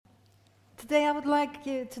today I would like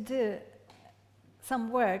you to do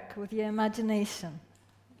some work with your imagination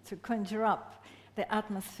to conjure up the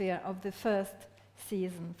atmosphere of the first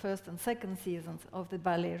and second seasons of the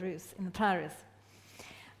Ballet Russe in Paris.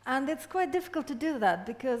 And it's quite difficult to do that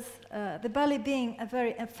because the ballet being a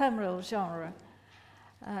very ephemeral genre,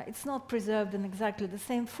 it's not preserved in exactly the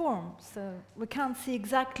same form, so we can't see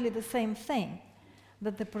exactly the same thing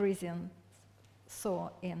that the Parisians saw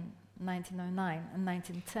in 1909 and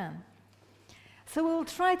 1910. So we'll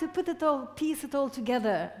try to piece it all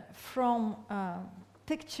together from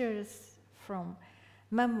pictures, from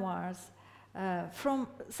memoirs, from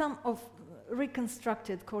some of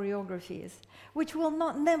reconstructed choreographies, which will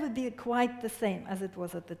never be quite the same as it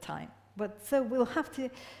was at the time. But so we'll have to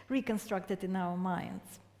reconstruct it in our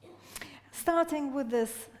minds. Starting with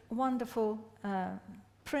this wonderful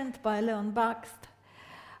print by Leon Bakst,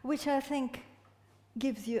 which I think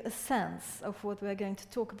gives you a sense of what we're going to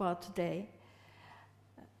talk about today.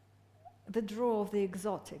 The draw of the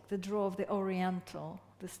exotic, the draw of the oriental,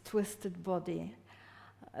 this twisted body,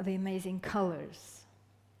 the amazing colors.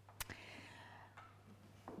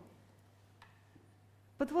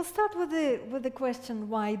 But we'll start with the question,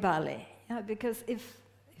 why ballet? Because if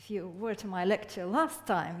you were to my lecture last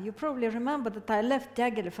time, you probably remember that I left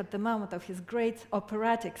Diaghilev at the moment of his great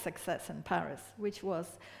operatic success in Paris, which was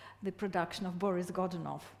the production of Boris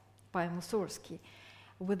Godunov by Mussorgsky,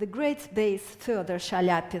 with the great bass Fyodor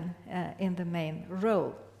Shalyapin in the main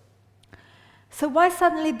role. So why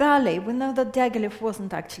suddenly ballet? We know that Diaghilev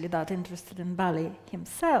wasn't actually that interested in ballet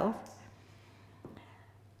himself,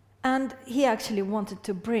 and he actually wanted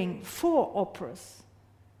to bring 4 operas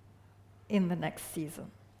in the next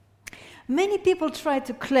season. Many people try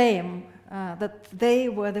to claim that they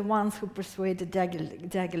were the ones who persuaded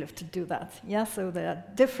Diaghilev to do that. Yeah, so there are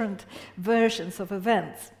different versions of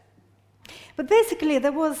events. But basically,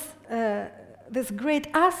 there was this great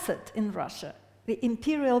asset in Russia, the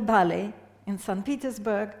Imperial Ballet in St.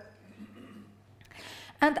 Petersburg.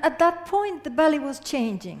 And at that point, the ballet was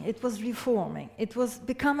changing, it was reforming, it was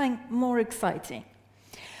becoming more exciting.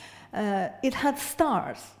 It had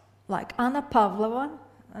stars like Anna Pavlova,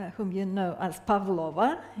 whom you know as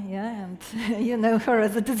Pavlova, yeah, and you know her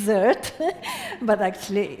as a dessert, but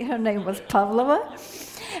actually her name was Pavlova.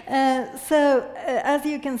 As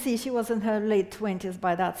you can see, she was in her late 20s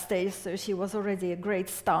by that stage, so she was already a great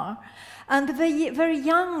star. And the very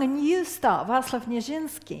young and new star, Vaslav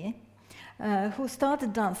Nijinsky, who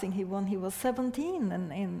started dancing when he was 17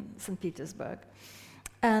 in St. Petersburg.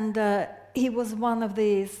 And he was one of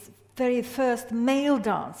these very first male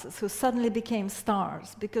dancers who suddenly became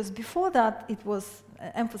stars, because before that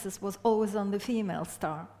emphasis was always on the female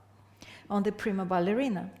star, on the prima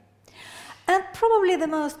ballerina. And probably the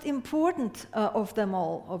most important of them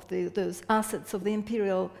all, of those assets of the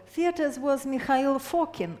imperial theaters, was Mikhail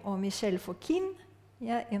Fokin, or Michel Fokin,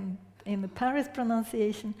 yeah, in the Paris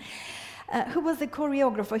pronunciation, who was the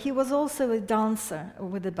choreographer. He was also a dancer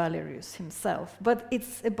with the Ballet Russe himself, but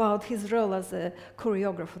it's about his role as a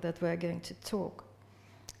choreographer that we're going to talk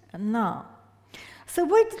now. So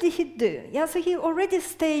what did he do? Yeah, so he already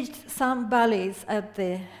staged some ballets at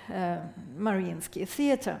the Mariinsky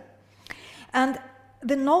Theatre. And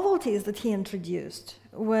the novelties that he introduced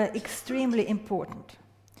were extremely important.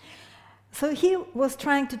 So he was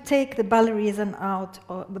trying to take the ballerinas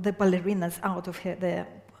out of their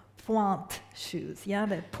pointe shoes, yeah,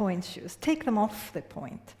 the point shoes, take them off the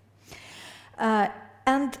point.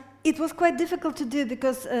 And it was quite difficult to do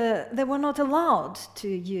because they were not allowed to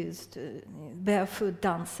use barefoot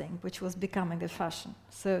dancing, which was becoming the fashion.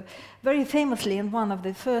 So very famously, in one of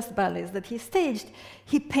the first ballets that he staged,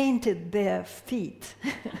 he painted bare feet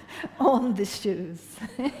on the shoes.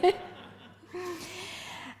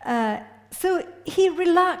 So he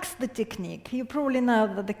relaxed the technique. You probably know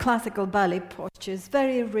that the classical ballet posture is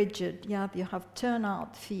very rigid. Yeah, you have turned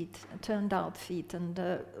out feet, and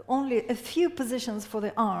only a few positions for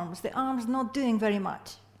the arms not doing very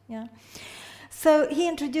much. Yeah. So he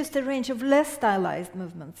introduced a range of less stylized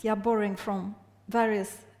movements, yeah, borrowing from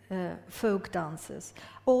various folk dances,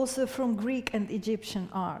 also from Greek and Egyptian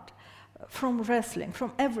art, from wrestling,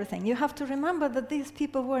 from everything. You have to remember that these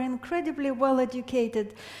people were incredibly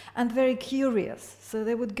well-educated and very curious. So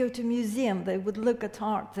they would go to museums, they would look at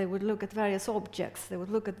art, they would look at various objects, they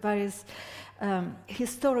would look at various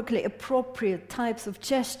historically appropriate types of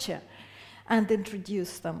gesture and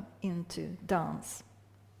introduce them into dance.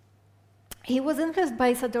 He was influenced by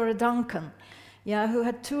Isadora Duncan, yeah, who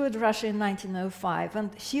had toured Russia in 1905,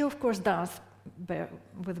 and she, of course, danced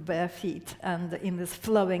with bare feet and in this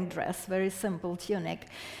flowing dress, very simple tunic.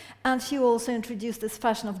 And she also introduced this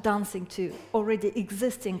fashion of dancing to already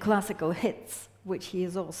existing classical hits, which he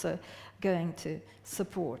is also going to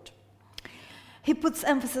support. He puts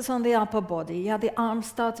emphasis on the upper body. Yeah, the arms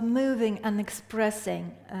start moving and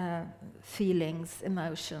expressing feelings,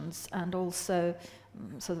 emotions, and also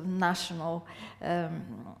sort of national,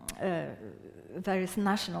 various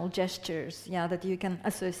national gestures, yeah, that you can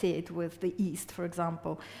associate with the East, for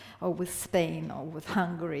example, or with Spain, or with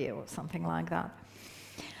Hungary, or something like that.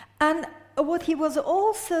 And what he was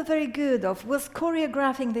also very good of was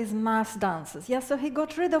choreographing these mass dances. Yeah, so he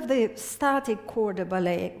got rid of the static corps de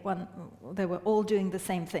ballet when they were all doing the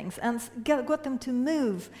same things, and got them to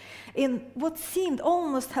move in what seemed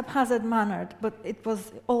almost haphazard manner, but it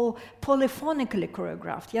was all polyphonically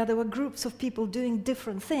choreographed. Yeah, there were groups of people doing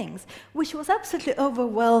different things, which was absolutely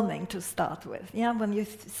overwhelming to start with. Yeah, when you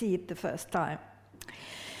see it the first time.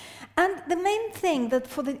 And the main thing that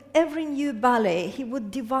for every new ballet, he would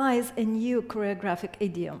devise a new choreographic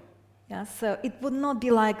idiom. Yeah, so it would not be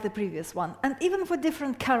like the previous one. And even for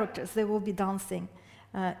different characters, they will be dancing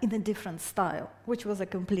in a different style, which was a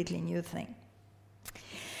completely new thing.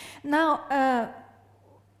 Now,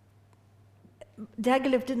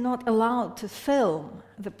 Diaghilev did not allow to film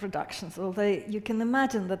the productions, although you can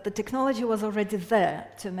imagine that the technology was already there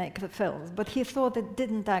to make the films, but he thought it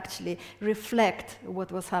didn't actually reflect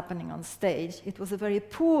what was happening on stage. It was a very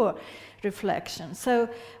poor reflection. So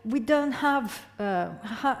we don't have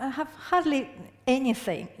hardly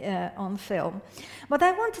anything on film. But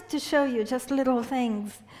I wanted to show you just little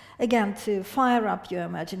things, again, to fire up your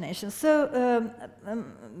imagination. So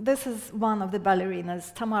this is one of the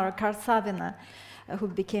ballerinas, Tamara Karsavina, who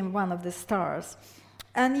became one of the stars.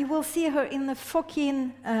 And you will see her in the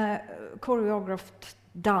Fokin choreographed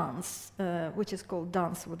dance, which is called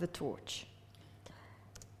Dance with the Torch.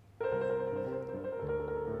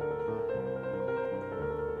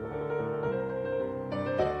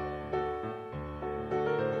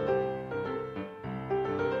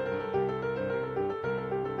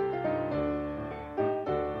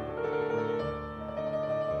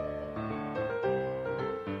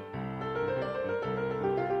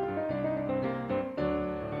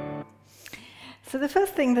 So the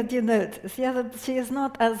first thing that you notice, yeah, that she is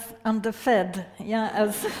not as underfed, yeah,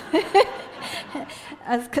 as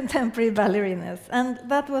as contemporary ballerinas, and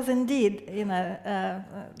that was indeed, you know,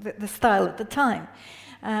 the style at the time.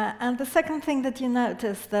 And the second thing that you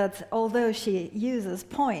notice that although she uses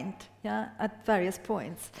point, yeah, at various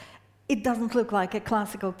points, it doesn't look like a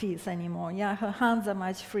classical piece anymore. Yeah, her hands are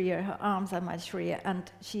much freer, her arms are much freer, and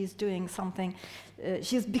she's doing something.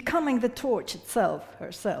 She's becoming the torch itself,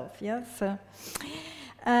 herself. Yeah. So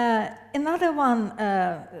another one,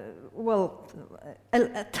 well,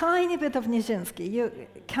 a tiny bit of Nijinsky. You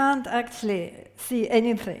can't actually see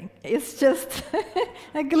anything. It's just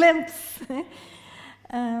a glimpse.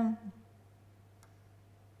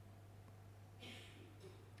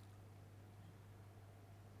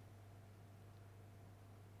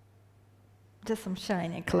 Just some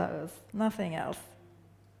shiny clothes, nothing else.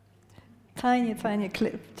 Tiny, tiny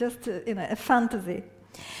clip, just you know, a fantasy.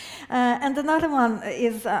 And another one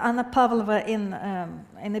is Anna Pavlova in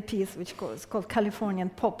a piece which is called Californian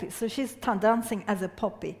Poppy. So she's dancing as a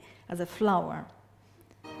poppy, as a flower.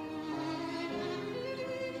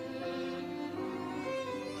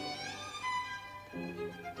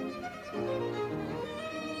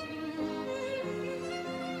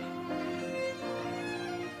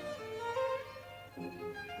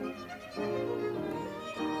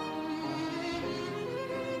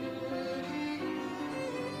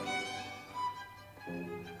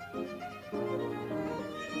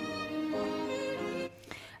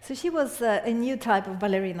 So she was a new type of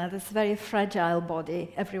ballerina, this very fragile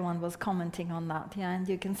body. Everyone was commenting on that, yeah. And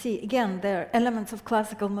you can see, again, there are elements of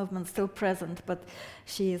classical movement still present, but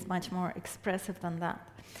she is much more expressive than that.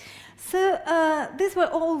 So these were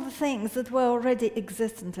all the things that were already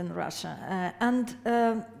existent in Russia. And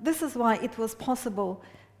this is why it was possible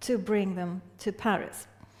to bring them to Paris.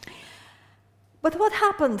 But what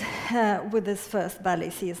happened with this first ballet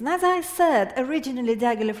season? As I said, originally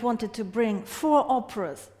Diaghilev wanted to bring 4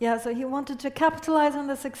 operas. Yeah, so he wanted to capitalize on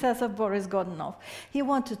the success of Boris Godunov. He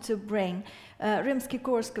wanted to bring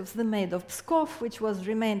Rimsky-Korsakov, The Maid of Pskov, which was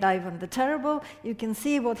remained Ivan the Terrible. You can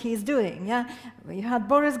see what he's doing. Yeah, you had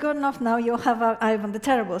Boris Godunov, now you have Ivan the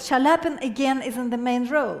Terrible. Shaliapin again is in the main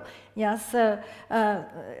role. Yeah, so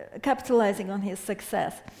capitalizing on his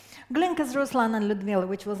success. Glinka's Ruslan and Ludmila,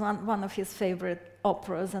 which was one of his favorite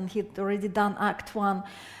operas, and he'd already done Act 1.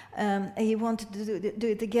 He wanted to do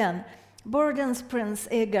it again. Borodin's Prince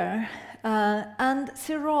Igor, and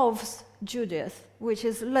Serov's Judith, which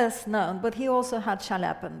is less known, but he also had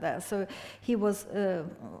Chalepin there, so he was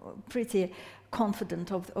pretty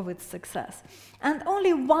confident of its success. And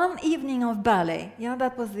only one evening of ballet,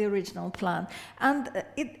 that was the original plan. And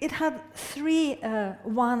it had three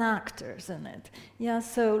one-actors in it.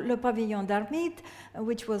 So Le Pavillon d'Armide,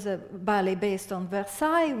 which was a ballet based on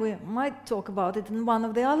Versailles, we might talk about it in one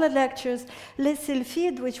of the other lectures. Les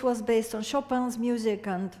Sylphides, which was based on Chopin's music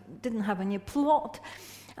and didn't have any plot,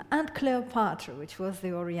 and Cleopatra, which was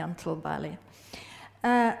the Oriental ballet.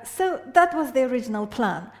 So that was the original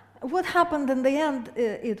plan. What happened in the end,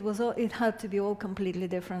 it had to be all completely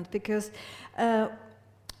different, because the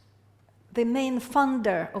main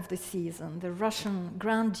funder of the season, the Russian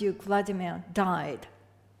Grand Duke Vladimir, died.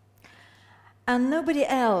 And nobody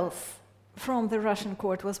else from the Russian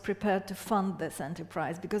court was prepared to fund this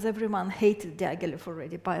enterprise, because everyone hated Diaghilev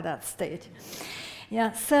already by that stage.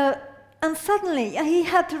 And suddenly he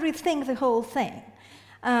had to rethink the whole thing.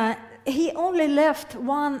 He only left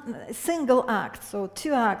one single act, so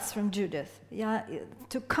 2 acts from Judith,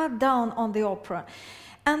 to cut down on the opera.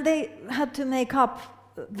 And they had to make up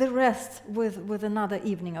the rest with another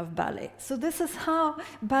evening of ballet. So this is how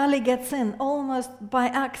ballet gets in, almost by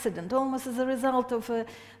accident, almost as a result of a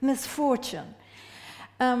misfortune.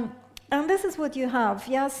 And this is what you have,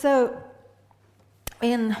 So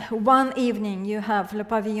in one evening you have Le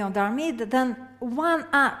Pavillon d'Armide, then one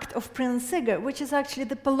act of Prince Igor, which is actually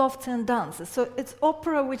the Polovtsian dances. So it's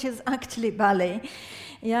opera, which is actually ballet.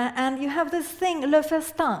 And you have this thing, Le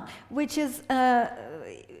Festin, which is,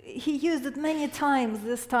 he used it many times,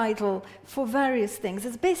 this title, for various things.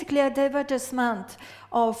 It's basically a divertissement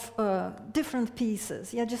of different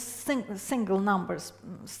pieces, just single numbers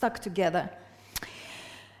stuck together.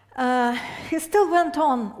 He still went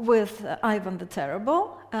on with Ivan the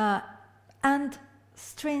Terrible, and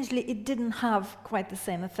strangely, it didn't have quite the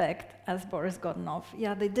same effect as Boris Godunov.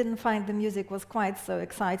 They didn't find the music was quite so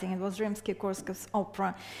exciting. It was Rimsky-Korsakov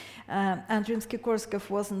opera, and Rimsky-Korsakov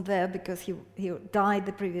wasn't there because he died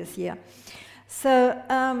the previous year. So,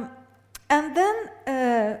 and then,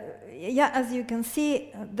 as you can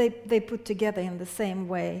see, they put together in the same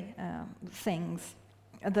way things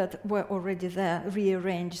that were already there,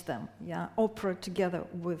 rearranged them, opera together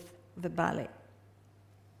with the ballet.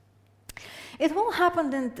 It all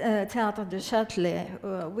happened in Théâtre du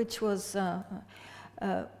Châtelet, which was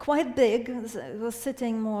quite big. It was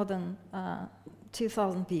sitting more than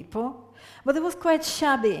 2,000 people, but it was quite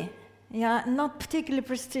shabby, not particularly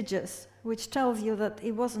prestigious, which tells you that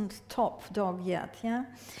he wasn't top dog yet,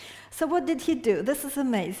 So what did he do? This is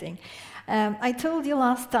amazing. I told you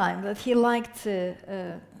last time that he liked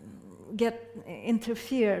to get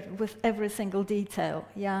interfered with every single detail,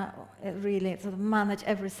 really sort of manage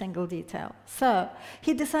every single detail. So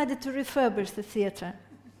he decided to refurbish the theater.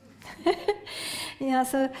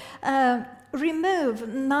 Remove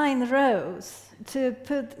 9 rows to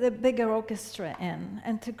put a bigger orchestra in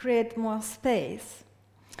and to create more space,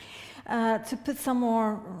 to put some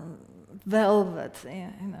more velvet,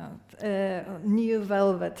 new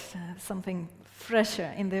velvet, something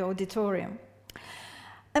fresher in the auditorium.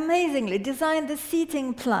 Amazingly, designed the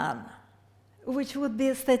seating plan, which would be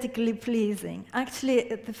aesthetically pleasing. Actually,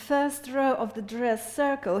 at the first row of the dress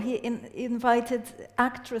circle, he invited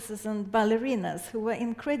actresses and ballerinas who were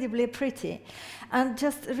incredibly pretty, and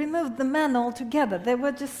just removed the men altogether. They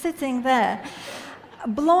were just sitting there.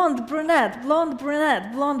 Blonde, brunette, blonde,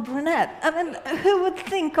 brunette, blonde, brunette. I mean, who would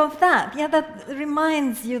think of that? That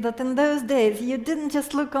reminds you that in those days you didn't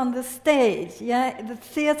just look on the stage. The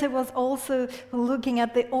theater was also looking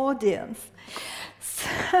at the audience.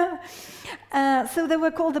 So they were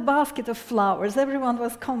called the basket of flowers. Everyone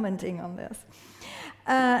was commenting on this.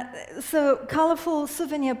 So colorful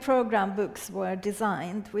souvenir program books were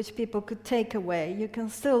designed, which people could take away. You can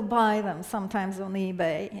still buy them sometimes on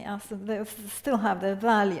eBay, so they still have their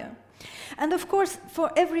value. And of course,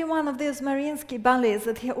 for every one of these Mariinsky ballets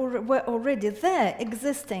that were already there,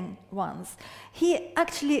 existing ones, he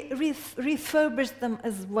actually refurbished them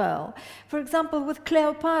as well. For example, with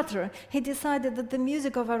Cleopatra, he decided that the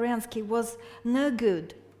music of Arensky was no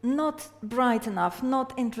good, not bright enough,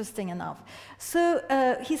 not interesting enough. So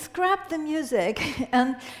he scrapped the music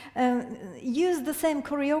and used the same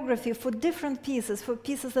choreography for different pieces, for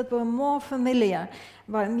pieces that were more familiar,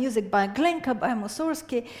 by music by Glinka, by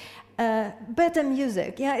Mussorgsky, better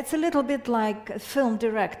music. It's a little bit like a film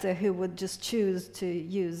director who would just choose to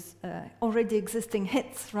use already existing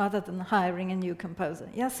hits rather than hiring a new composer.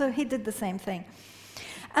 So he did the same thing.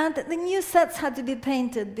 And the new sets had to be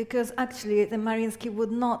painted because actually the Mariinsky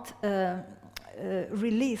would not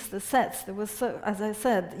release the sets. There was, so, as I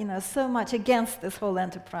said, so much against this whole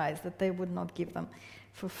enterprise that they would not give them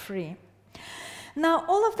for free. Now,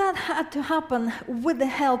 all of that had to happen with the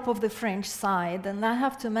help of the French side, and I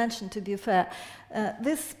have to mention, to be fair,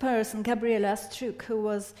 this person, Gabriel Astruc, who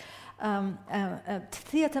was a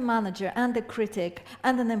theater manager and a critic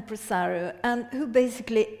and an impresario, and who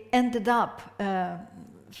basically ended up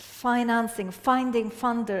finding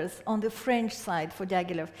funders on the French side for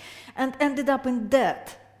Diaghilev, and ended up in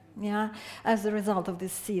debt, as a result of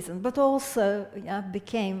this season, but also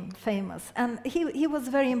became famous. And he was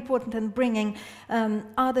very important in bringing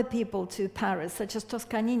other people to Paris, such as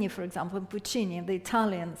Toscanini, for example, and Puccini in the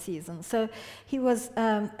Italian season. So he was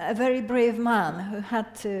a very brave man who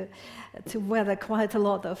had to weather quite a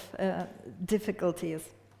lot of difficulties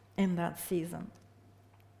in that season.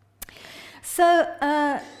 So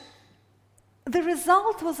the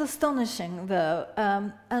result was astonishing, though,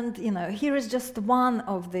 and here is just one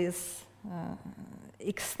of these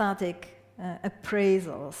ecstatic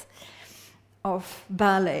appraisals of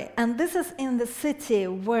ballet, and this is in the city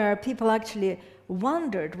where people actually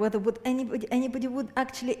wondered whether anybody would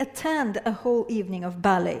actually attend a whole evening of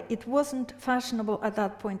ballet. It wasn't fashionable at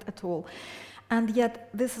that point at all. And yet,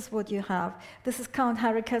 this is what you have. This is Count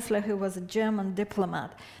Harry Kessler, who was a German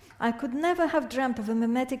diplomat. I could never have dreamt of a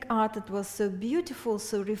mimetic art that was so beautiful,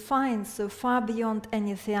 so refined, so far beyond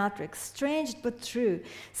any theatrics. Strange but true,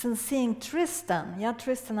 since seeing Tristan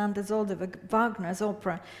and Isolde, Wagner's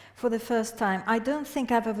opera, for the first time, I don't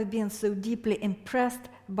think I've ever been so deeply impressed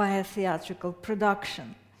by a theatrical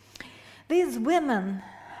production. These women,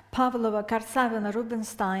 Pavlova, Karsavina,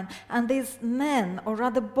 Rubinstein, and these men, or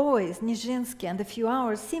rather boys, Nijinsky and a few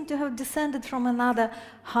hours, seem to have descended from another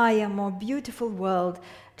higher, more beautiful world,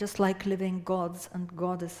 just like living gods and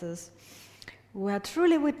goddesses. We are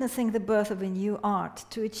truly witnessing the birth of a new art.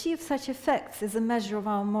 To achieve such effects is a measure of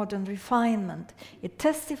our modern refinement. It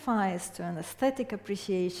testifies to an aesthetic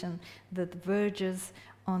appreciation that verges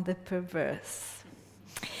on the perverse.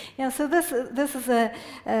 So this is a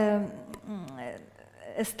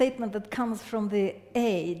statement that comes from the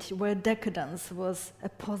age where decadence was a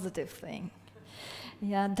positive thing.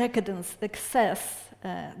 Decadence, excess,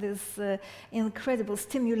 this incredible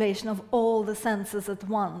stimulation of all the senses at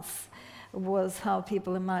once was how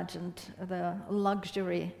people imagined the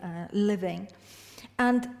luxury living.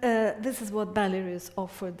 And this is what Ballet Russe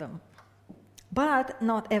offered them. But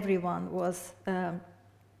not everyone was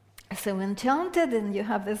so enchanted, and you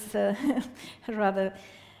have this rather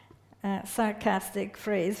sarcastic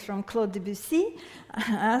phrase from Claude Debussy.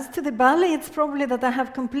 As to the ballet, it's probably that I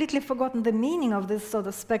have completely forgotten the meaning of this sort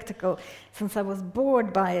of spectacle, since I was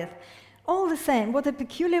bored by it. All the same, what a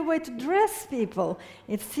peculiar way to dress people.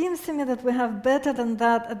 It seems to me that we have better than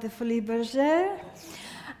that at the Folies Bergère,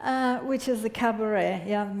 which is the cabaret,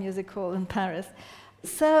 music hall in Paris.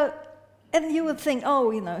 So, and you would think,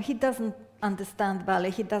 he doesn't understand ballet,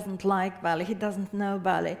 he doesn't like ballet, he doesn't know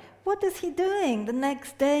ballet. What is he doing? The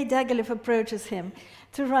next day, Diaghilev approaches him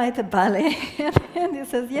to write a ballet, and he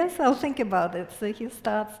says, yes, I'll think about it. So he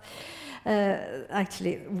starts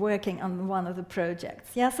actually working on one of the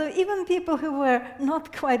projects. So even people who were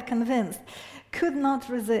not quite convinced could not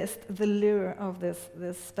resist the lure of this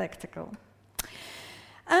spectacle.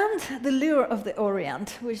 And the lure of the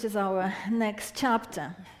Orient, which is our next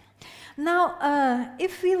chapter. Now,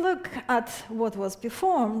 if we look at what was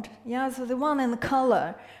performed, so the one in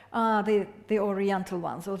color are the Oriental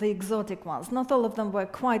ones, or the exotic ones. Not all of them were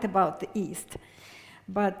quite about the East,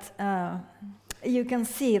 but you can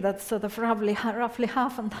see that sort of roughly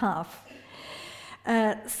half and half.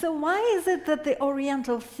 So why is it that the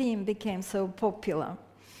Oriental theme became so popular?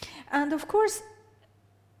 And of course,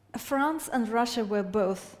 France and Russia were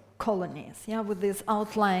both colonies, with these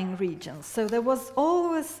outlying regions. So there was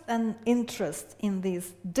always an interest in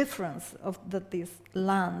this difference that these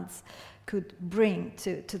lands could bring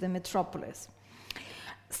to the metropolis.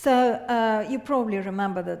 So you probably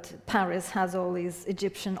remember that Paris has all these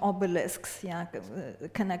Egyptian obelisks,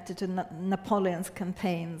 connected to Napoleon's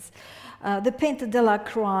campaigns. The painter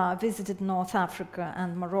Delacroix visited North Africa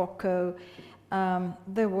and Morocco.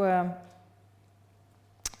 There were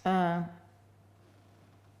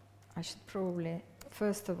I should probably,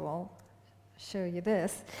 first of all, show you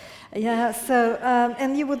this. So,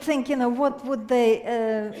 and you would think, what would they,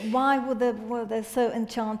 why were they so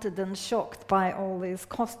enchanted and shocked by all these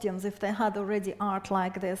costumes if they had already art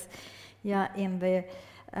like this, in the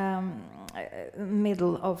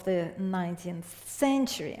middle of the 19th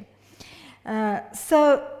century?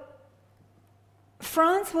 So,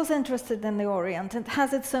 France was interested in the Orient and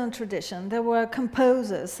has its own tradition. There were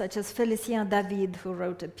composers such as Félicien David, who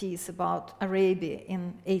wrote a piece about Arabia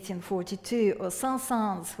in 1842, or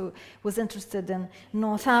Saint-Saëns, who was interested in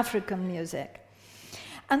North African music.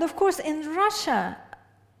 And of course, in Russia,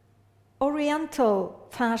 Oriental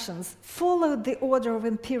fashions followed the order of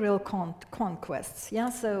imperial conquests. Yeah?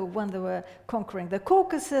 So when they were conquering the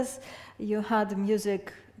Caucasus, you had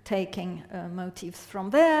music taking motifs from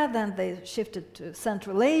there, then they shifted to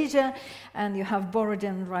Central Asia, and you have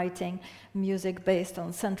Borodin writing music based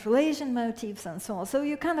on Central Asian motifs and so on. So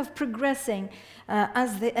you're kind of progressing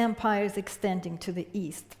as the empire is extending to the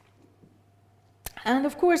east. And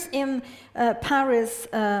of course, in Paris,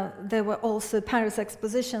 there were also Paris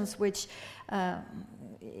expositions which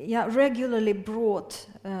regularly brought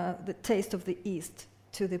the taste of the East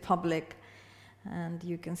to the public. And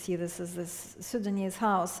you can see this as this Sudanese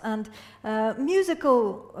house. And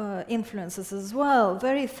musical influences as well.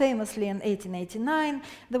 Very famously in 1889,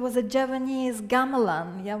 there was a Javanese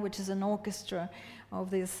gamelan, which is an orchestra of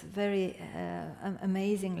these very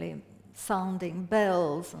amazingly sounding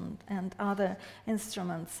bells and other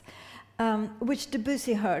instruments, which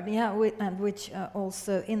Debussy heard, and which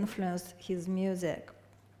also influenced his music.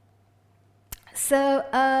 So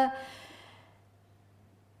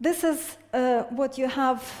this is what you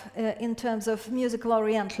have in terms of musical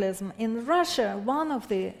Orientalism. In Russia, one of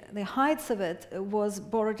the heights of it was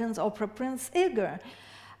Borodin's opera Prince Igor,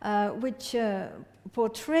 which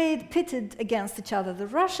pitted against each other the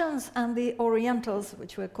Russians and the Orientals,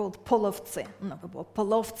 which were called Polovtsians.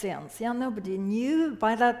 Nobody knew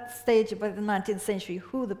by that stage, by the 19th century,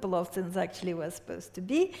 who the Polovtsians actually were supposed to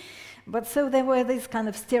be. But so they were these kind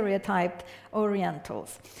of stereotyped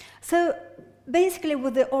Orientals. So basically,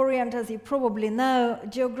 with the Orient, as you probably know,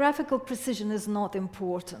 geographical precision is not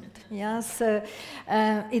important. So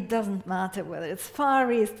it doesn't matter whether it's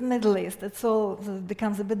Far East, Middle East. It's all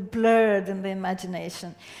becomes a bit blurred in the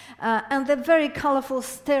imagination, and the very colorful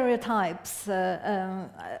stereotypes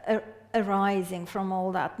arising from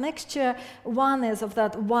all that mixture. One is of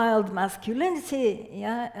that wild masculinity,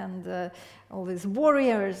 and all these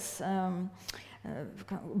warriors.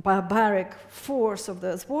 Barbaric force of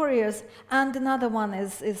those warriors, and another one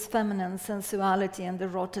is feminine sensuality and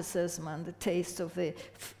eroticism and the taste of the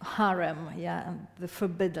harem, and the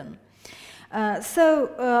forbidden. So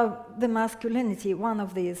the masculinity, one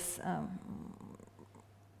of these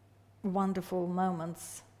wonderful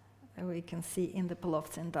moments we can see in the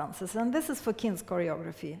Polovtsian dances, and this is for Kin's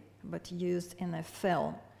choreography, but used in a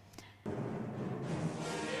film.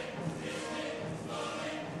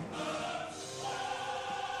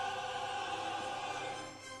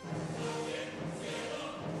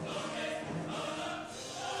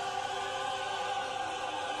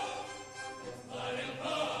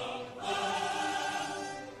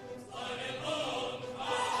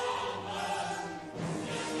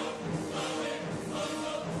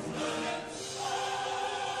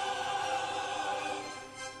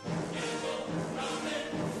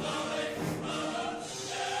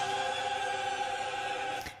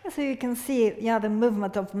 So you can see, the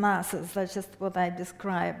movement of masses. That's just what I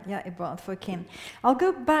described, about for Kin. I'll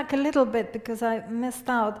go back a little bit because I missed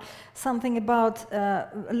out something about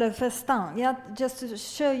Le Festin. Just to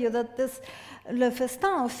show you that this Le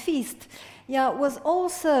Festin feast, was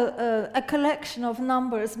also a collection of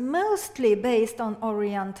numbers, mostly based on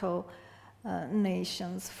Oriental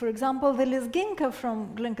nations. For example, the Lizginka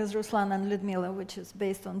from Glinka's Ruslan and Lyudmila, which is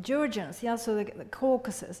based on Georgians, so the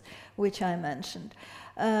Caucasus, which I mentioned.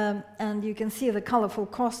 And you can see the colorful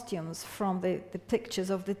costumes from the pictures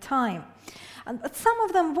of the time. But some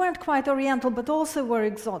of them weren't quite Oriental, but also were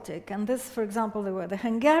exotic. And this, for example, there were the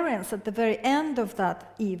Hungarians at the very end of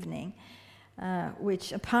that evening,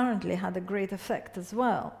 which apparently had a great effect as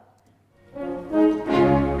well.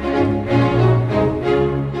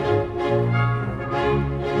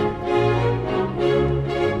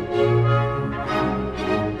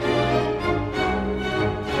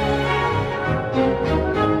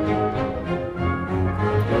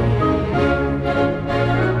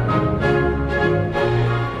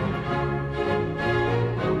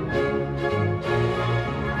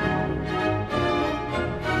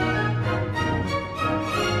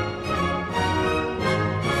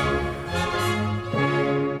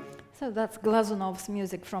 That's Glazunov's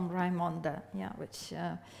music from Raimonda, which...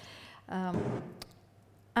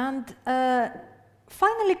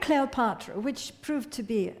 finally, Cleopatra, which proved to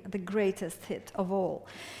be the greatest hit of all.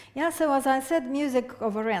 So as I said, music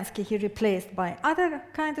of Orensky he replaced by other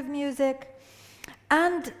kind of music,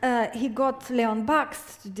 and he got Leon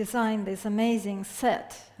Bakst to design this amazing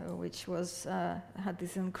set, which was had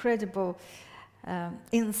this incredible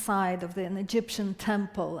inside of an Egyptian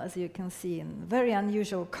temple, as you can see, in very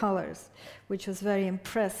unusual colors, which was very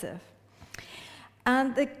impressive.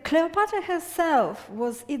 And Cleopatra herself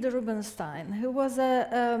was Ida Rubinstein, who was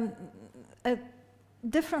a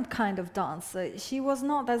different kind of dancer. She was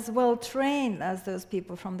not as well trained as those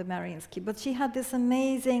people from the Mariinsky, but she had this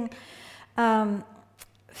amazing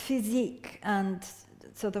physique and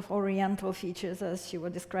sort of oriental features, as she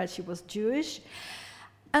would describe. She was Jewish.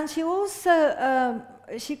 And she also,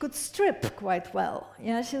 she could strip quite well.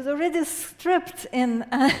 Yeah, she was already stripped in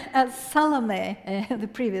as Salome the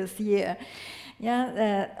previous year.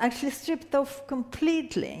 Yeah, actually stripped off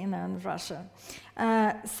completely, in Russia.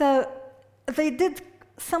 So they did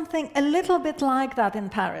something a little bit like that in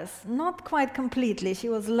Paris. Not quite completely. She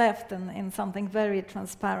was left in something very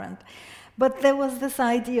transparent. But there was this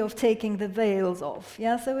idea of taking the veils off.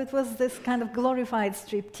 Yeah, so it was this kind of glorified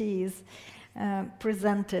striptease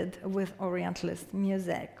presented with Orientalist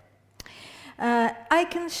music. I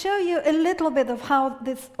can show you a little bit of how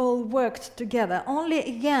this all worked together. Only,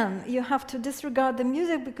 again, you have to disregard the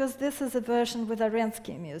music because this is a version with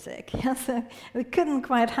Arensky music. Yeah, so we couldn't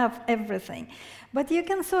quite have everything. But you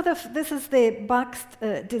can sort of, this is the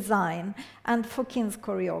Bakst design and Fokin's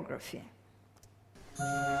choreography.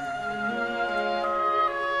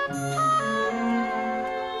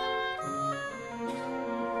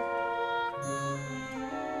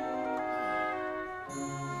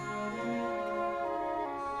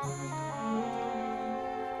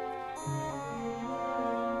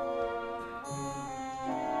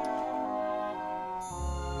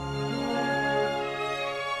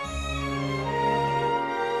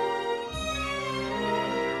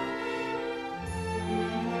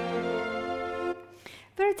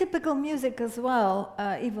 Very typical music as well,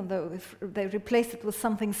 even though if they replaced it with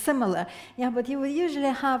something similar. Yeah, but you will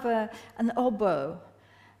usually have an oboe.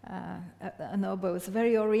 An oboe is a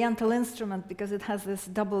very oriental instrument because it has this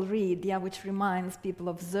double reed, yeah, which reminds people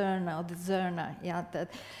of zurna or the zurna, yeah,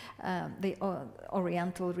 the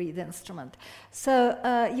oriental reed instrument. So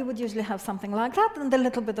you would usually have something like that, and a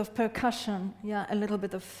little bit of percussion, yeah, a little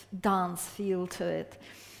bit of dance feel to it.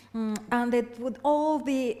 And it would all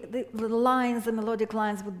be, the lines, the melodic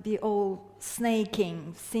lines would be all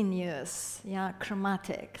snaking, sinuous, yeah,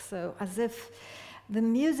 chromatic. So as if the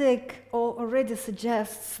music already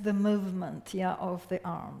suggests the movement, yeah, of the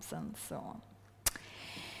arms and so on.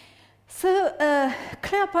 So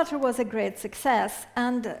Cleopatra was a great success,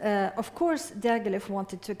 and of course Diaghilev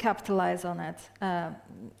wanted to capitalize on it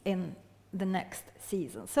in the next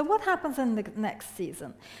season. So what happens in the next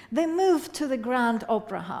season? They move to the Grand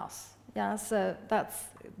Opera House. Yeah, so that's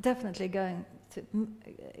definitely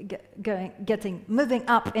moving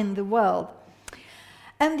up in the world.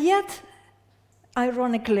 And yet,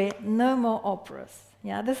 ironically, no more operas.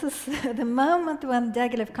 Yeah, this is the moment when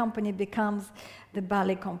Diaghilev Company becomes the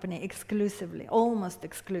ballet company exclusively, almost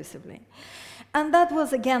exclusively. And that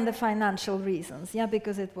was again the financial reasons, yeah,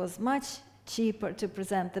 because it was much cheaper to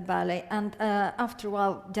present the ballet, and after a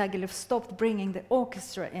while Diaghilev stopped bringing the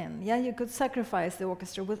orchestra in. Yeah, you could sacrifice the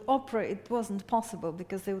orchestra. With opera it wasn't possible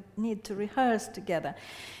because they would need to rehearse together.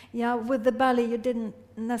 Yeah, with the ballet you didn't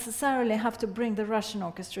necessarily have to bring the Russian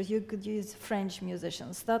orchestra, you could use French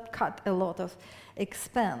musicians. That cut a lot of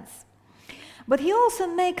expense. But he also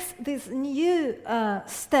makes these new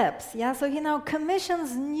steps, yeah, so he now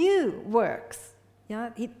commissions new works.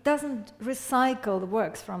 Yeah, he doesn't recycle the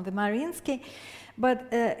works from the Mariinsky, but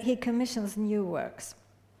he commissions new works.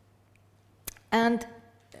 And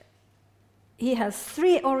he has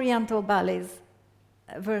 3 Oriental ballets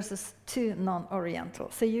versus 2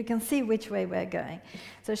 non-Oriental. So you can see which way we're going.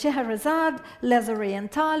 So Scheherazade, Les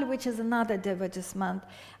Orientales, which is another divertissement,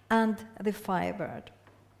 and the Firebird.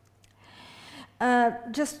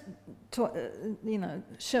 Just to,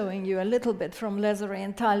 showing you a little bit from Les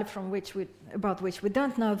Orientales, about which we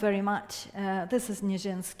don't know very much. This is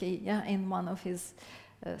Nijinsky, yeah, in one of his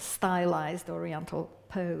stylized Oriental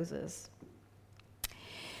poses.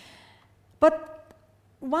 But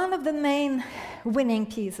one of the main winning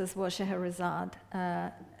pieces was Scheherazade,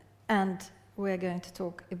 and we're going to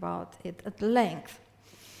talk about it at length.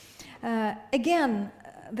 Again,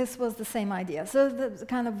 this was the same idea. So the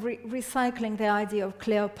kind of recycling the idea of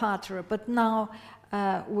Cleopatra, but now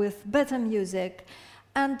with better music.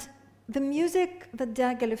 And the music that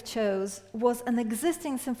Diaghilev chose was an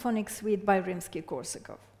existing symphonic suite by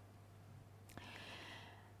Rimsky-Korsakov,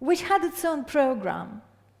 which had its own program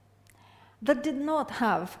that did not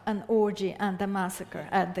have an orgy and a massacre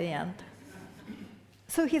at the end.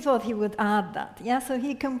 So he thought he would add that. Yeah, so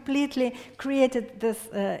he completely created this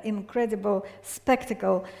incredible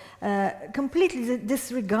spectacle, completely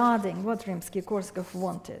disregarding what Rimsky-Korsakov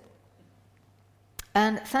wanted.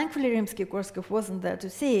 And thankfully, Rimsky-Korsakov wasn't there to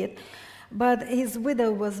see it, but his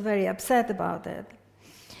widow was very upset about it,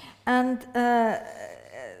 and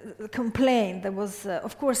complained. There was,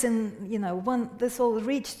 of course, when this all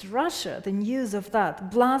reached Russia, the news of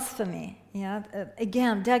that blasphemy. Yeah,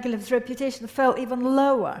 again, Digilev's reputation fell even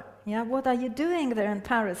lower. Yeah, what are you doing there in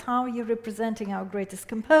Paris? How are you representing our greatest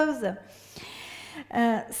composer?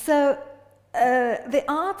 The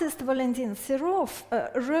artist Valentin Serov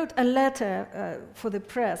wrote a letter for the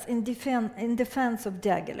press in defense of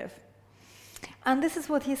Diaghilev. And this is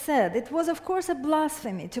what he said. It was, of course, a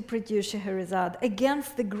blasphemy to produce Scheherazade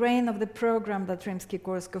against the grain of the program that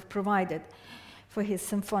Rimsky-Korsakov provided for his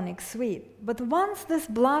symphonic suite. But once this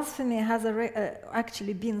blasphemy has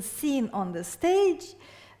actually been seen on the stage,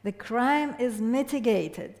 the crime is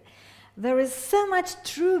mitigated. There is so much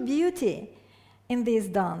true beauty in these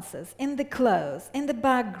dances, in the clothes, in the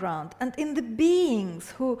background, and in the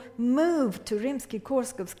beings who move to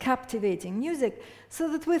Rimsky-Korsakov's captivating music, so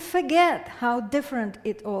that we forget how different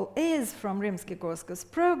it all is from Rimsky-Korsakov's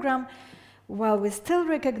program, while we still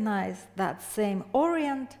recognize that same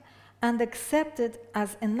Orient and accept it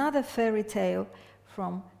as another fairy tale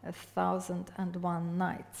from 1001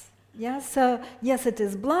 Nights. Yeah, so yes, it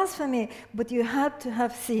is blasphemy, but you had to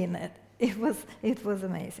have seen it. It was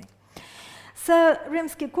amazing. So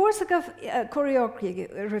Rimsky-Korsakov,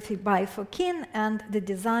 choreography by Fokin, and the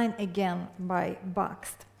design again by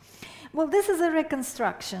Bakst. Well, this is a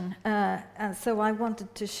reconstruction, and so I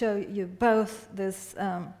wanted to show you both this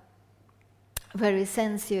very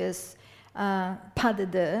sensuous pas de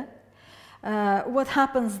deux. What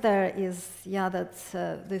happens there is, that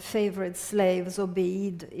the favorite slave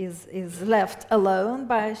Zobeide is left alone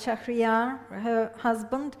by Shahryar, her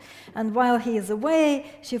husband, and while he is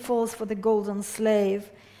away, she falls for the golden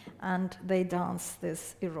slave, and they dance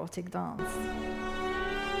this erotic dance.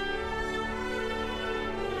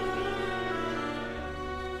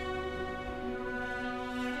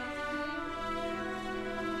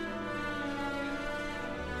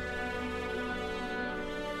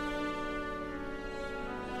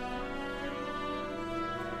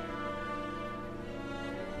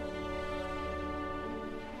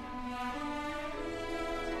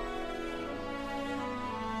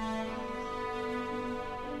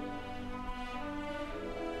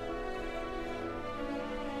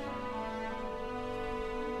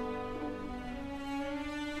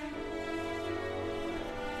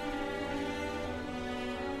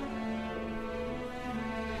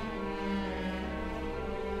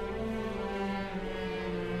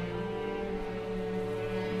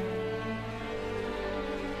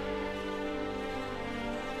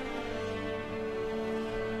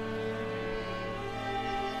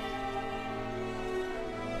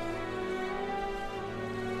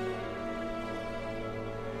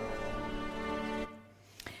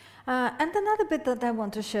 And another bit that I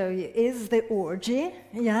want to show you is the orgy.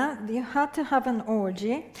 Yeah, you had to have an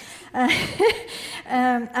orgy.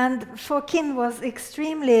 And Fokin was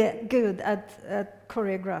extremely good at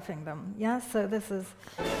choreographing them. Yeah, so this is...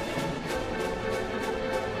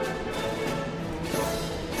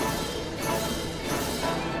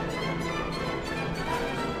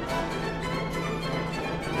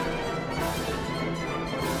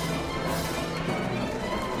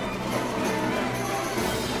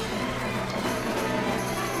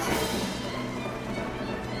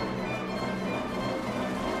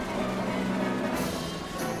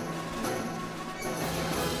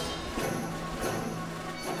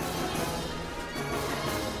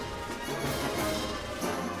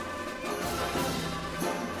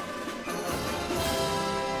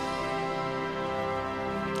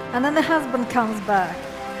 And then the husband comes back.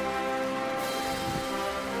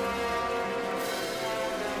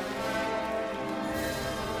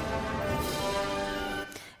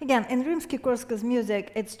 Again, in Rimsky-Korsakov's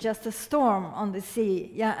music, it's just a storm on the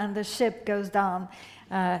sea, and the ship goes down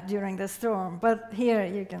during the storm. But here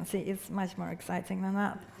you can see it's much more exciting than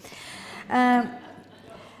that.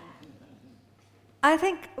 I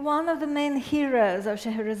think one of the main heroes of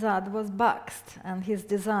Scheherazade was Bakst and his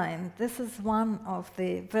design. This is one of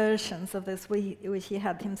the versions of this which he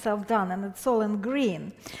had himself done, and it's all in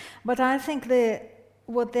green. But I think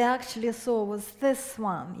what they actually saw was this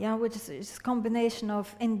one, which is a combination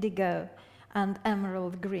of indigo and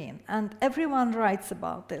emerald green. And everyone writes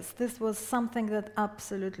about this. This was something that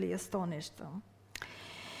absolutely astonished them.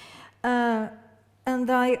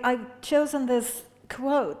 And I've chosen this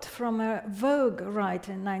quote from a Vogue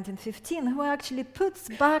writer in 1915 who actually puts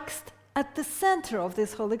Bakst at the center of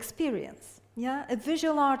this whole experience. Yeah? A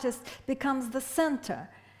visual artist becomes the center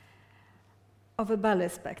of a ballet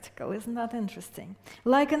spectacle. Isn't that interesting?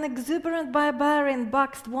 Like an exuberant barbarian,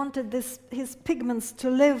 Bakst wanted his pigments to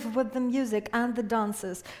live with the music and the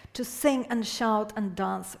dancers, to sing and shout and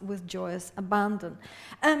dance with joyous abandon.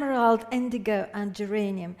 Emerald, indigo, and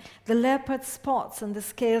geranium, the leopard spots and the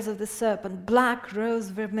scales of the serpent, black, rose,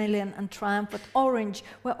 vermilion, and triumphant orange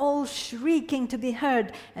were all shrieking to be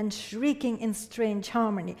heard and shrieking in strange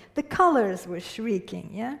harmony. The colors were shrieking,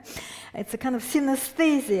 yeah? It's a kind of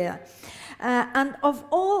synesthesia. And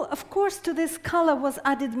of course, to this color was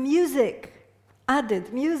added music,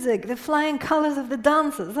 the flying colors of the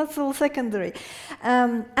dancers, that's all secondary,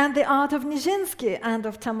 and the art of Nijinsky and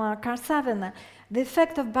of Tamar Karsavina. The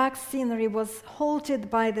effect of Bach's scenery was halted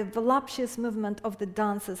by the voluptuous movement of the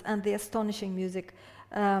dancers and the astonishing music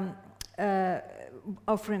of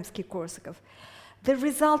Rimsky-Korsakov. The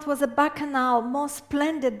result was a bacchanal more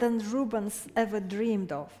splendid than Rubens ever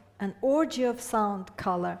dreamed of, an orgy of sound,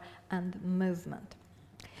 color, and movement.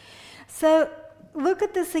 So look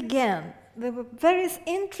at this again. There were various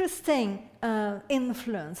interesting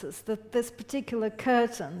influences that this particular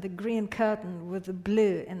curtain, the green curtain with the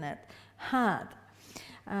blue in it, had.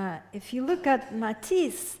 If you look at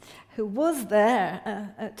Matisse, who was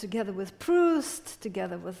there together with Proust,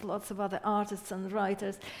 together with lots of other artists and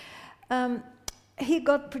writers, he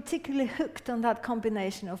got particularly hooked on that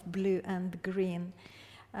combination of blue and green.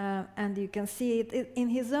 And you can see it in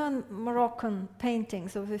his own Moroccan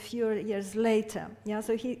paintings of a few years later. Yeah,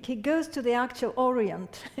 so he goes to the actual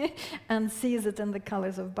Orient and sees it in the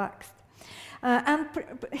colors of Bakst. And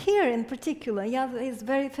here in particular, yeah, his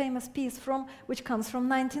very famous piece which comes from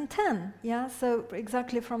 1910, yeah, so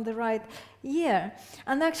exactly from the right year.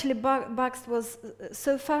 And actually Bakst was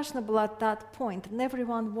so fashionable at that point, and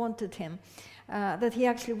everyone wanted him, that he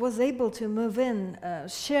actually was able to move in,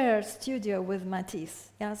 share studio with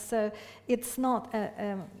Matisse. Yeah, so it's not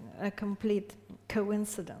a complete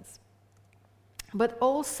coincidence. But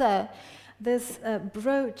also this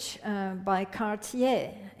brooch by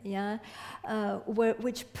Cartier, yeah,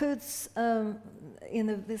 which puts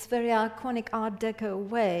in this very iconic Art Deco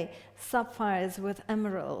way sapphires with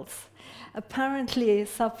emeralds. Apparently,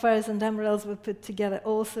 sapphires and emeralds were put together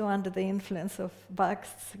also under the influence of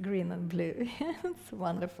Bakst's green and blue. It's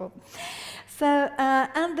wonderful. So,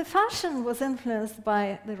 and the fashion was influenced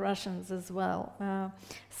by the Russians as well.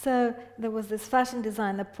 So there was this fashion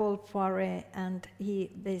designer, Paul Poiret, and he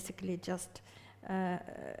basically just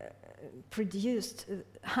produced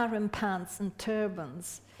harem pants and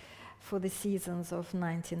turbans for the seasons of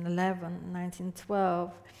 1911,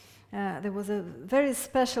 1912. There was a very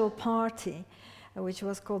special party which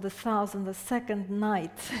was called the 1002nd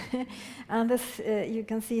Night. And this, you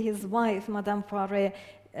can see his wife, Madame Poiret,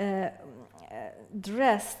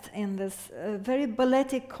 dressed in this very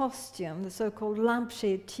balletic costume, the so-called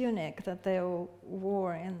lampshade tunic that they all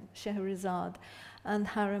wore in Scheherazade, and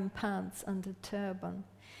harem pants and a turban.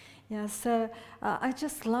 Yeah, so I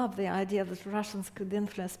just love the idea that Russians could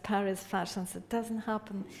influence Paris fashions. It doesn't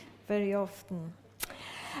happen very often.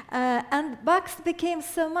 And Bakst became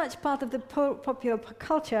so much part of the popular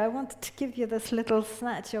culture. I wanted to give you this little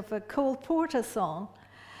snatch of a Cole Porter song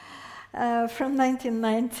from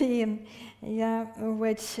 1919, yeah,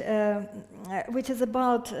 which is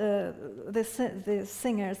about the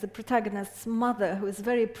singer's, the protagonist's mother, who is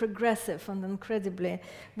very progressive and incredibly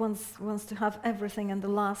wants to have everything in the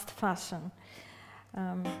last fashion.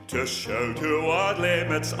 To show to what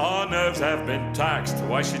limits our nerves have been taxed,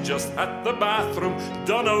 why she just at the bathroom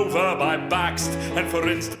done over by Bakst, and for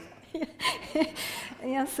instance.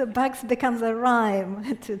 Yeah, so Bakst becomes a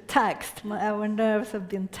rhyme to taxed. Our nerves have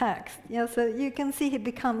been taxed. Yeah, so you can see he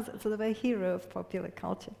becomes sort of a hero of popular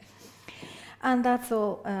culture. And that's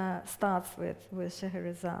all starts with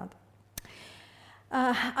Scheherazade.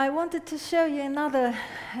 I wanted to show you another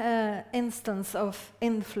instance of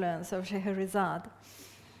influence of Scheherazade.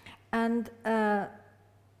 And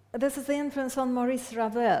this is the influence on Maurice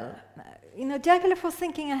Ravel. You know, Diaghilev was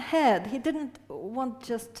thinking ahead. He didn't want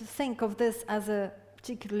just to think of this as a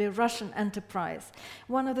particularly Russian enterprise.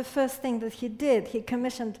 One of the first things that he did, he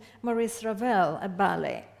commissioned Maurice Ravel a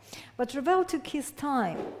ballet. But Ravel took his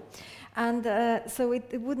time. And so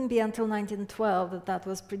it wouldn't be until 1912 that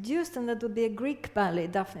was produced, and that would be a Greek ballet,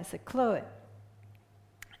 Daphnis et Chloe.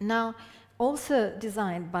 Now, also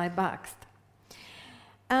designed by Bakst.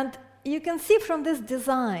 And you can see from this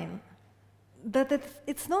design that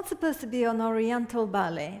it's not supposed to be an Oriental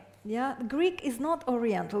ballet. Yeah, Greek is not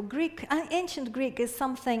Oriental. Ancient Greek is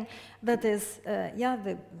something that is,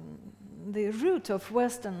 the root of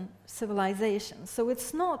Western civilization. So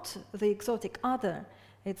it's not the exotic other,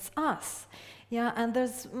 it's us. Yeah, and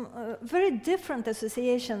there's very different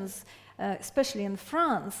associations, especially in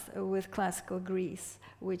France, with classical Greece,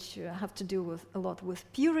 which have to do with a lot with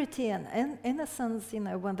purity and innocence. You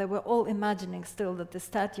know, when they were all imagining still that the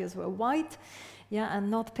statues were white,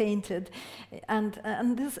 and not painted, and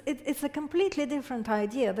this it's a completely different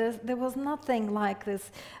idea. There was nothing like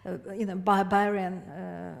this, barbarian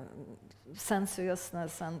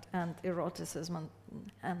sensuousness and eroticism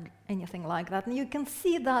and anything like that. And you can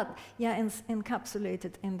see that,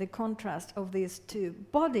 encapsulated in the contrast of these two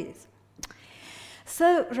bodies.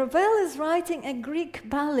 So Ravel is writing a Greek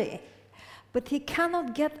ballet, but he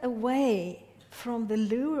cannot get away from the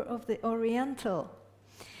lure of the Oriental.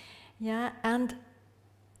 Yeah, and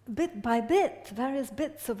bit by bit, various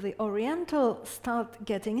bits of the Oriental start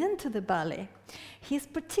getting into the ballet. He's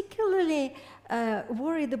particularly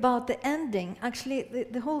worried about the ending. Actually,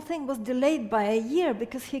 the whole thing was delayed by a year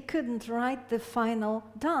because he couldn't write the final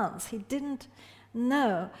dance. He didn't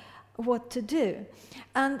know what to do.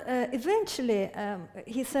 And eventually,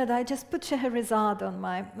 he said, I just put Scheherazade on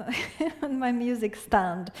my on my music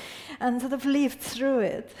stand and sort of lived through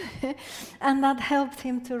it. And that helped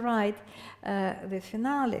him to write the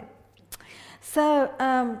finale. So,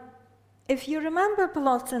 if you remember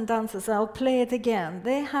Pelops and Dances, I'll play it again.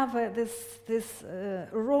 They have this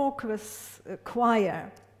raucous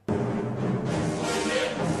choir.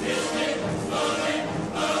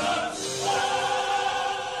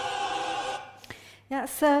 Yeah,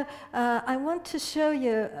 so I want to show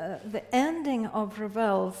you the ending of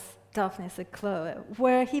Ravel's Daphnis et Chloe,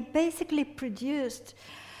 where he basically produced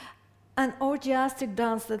an orgiastic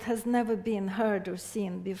dance that has never been heard or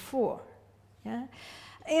seen before. Yeah?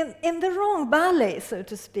 In the wrong ballet, so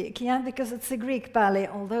to speak, because it's a Greek ballet,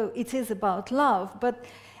 although it is about love, but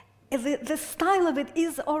the style of it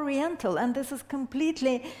is Oriental, and this is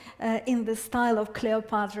completely in the style of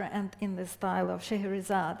Cleopatra and in the style of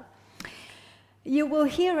Scheherazade. You will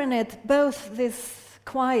hear in it both this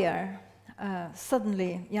choir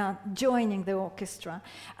suddenly joining the orchestra,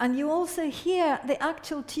 and you also hear the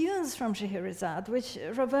actual tunes from Scheherazade, which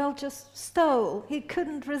Ravel just stole. He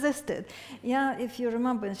couldn't resist it. Yeah, if you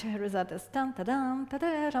remember in Scheherazade, it's dum ta dum ta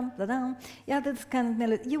dum ta dum. Yeah, that's kind of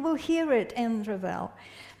melody. You will hear it in Ravel.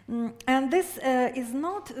 And this is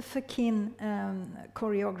not Fokine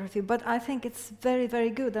choreography, but I think it's very, very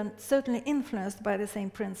good and certainly influenced by the same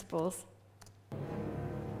principles.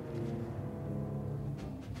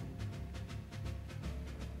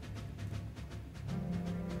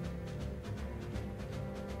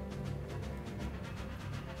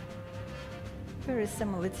 Very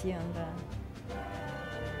similar tune there.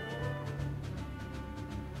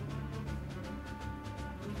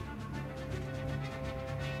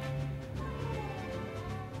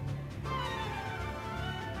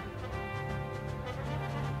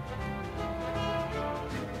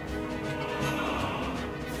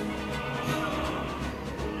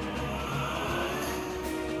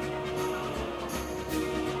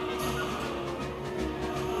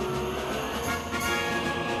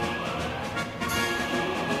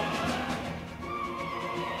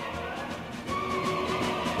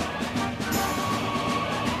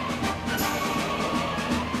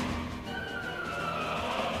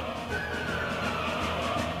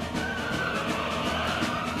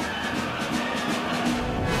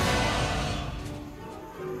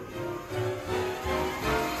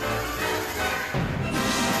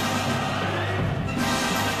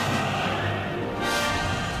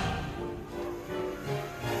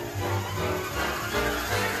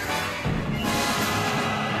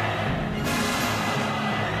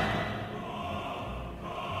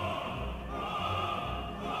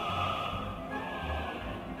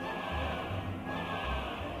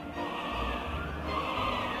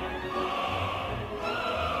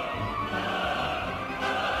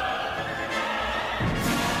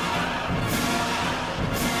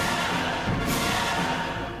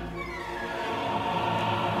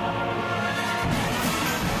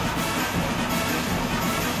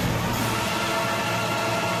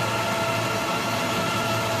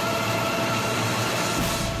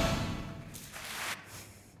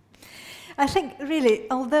 I think really,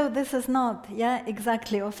 although this is not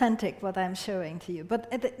exactly authentic what I'm showing to you, but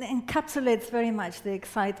it encapsulates very much the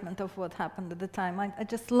excitement of what happened at the time. I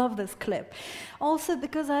just love this clip. Also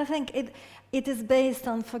because I think it is based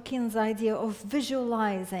on Fokine's idea of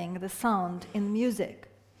visualizing the sound in music.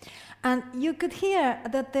 And you could hear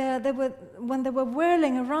that when they were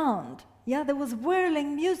whirling around, Yeah, there was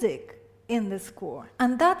whirling music in the score,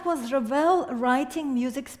 and that was Ravel writing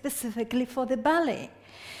music specifically for the ballet.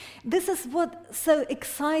 This is what so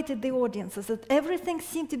excited the audiences, that everything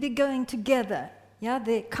seemed to be going together. Yeah,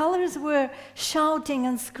 the colors were shouting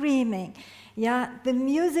and screaming. Yeah, the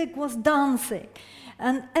music was dancing,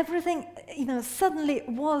 and everything, suddenly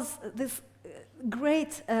was this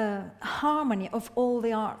great harmony of all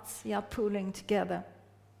the arts, pooling together.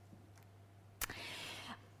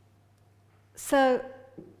 So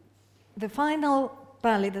the final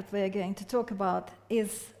ballet that we are going to talk about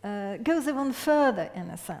goes even further, in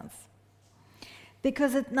a sense,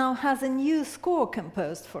 because it now has a new score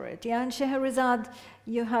composed for it. Yeah, in Scheherazade,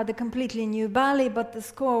 you had a completely new ballet, but the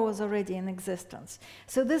score was already in existence.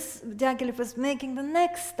 So this Diaghilev was making the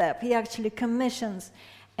next step. He actually commissions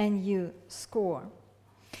a new score.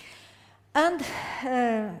 And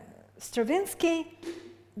Stravinsky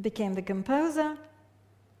became the composer.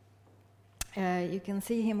 You can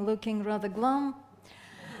see him looking rather glum.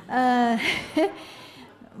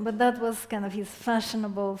 But that was kind of his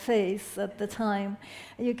fashionable face at the time.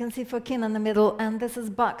 You can see Fokine in the middle, and this is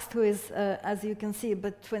Bakst, who is, as you can see,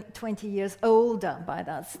 but 20 years older by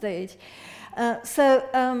that stage. And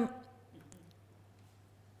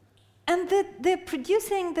they're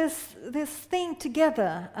producing this thing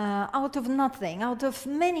together out of nothing, out of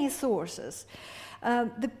many sources.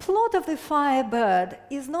 The plot of The Firebird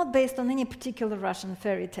is not based on any particular Russian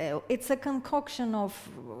fairy tale. It's a concoction of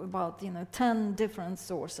about 10 different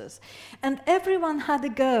sources. And everyone had a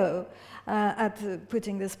go at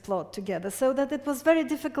putting this plot together, so that it was very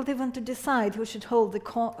difficult even to decide who should hold the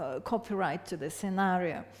copyright to the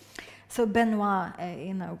scenario. So Benoit,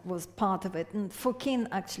 was part of it, and Fokine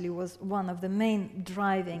actually was one of the main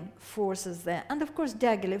driving forces there, and of course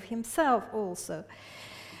Diaghilev himself also.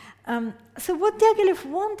 So what Diaghilev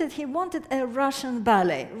wanted, he wanted a Russian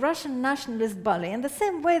ballet, Russian nationalist ballet, in the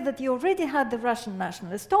same way that you already had the Russian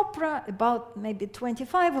nationalist opera, about maybe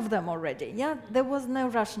 25 of them already. Yeah, there was no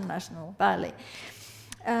Russian national ballet,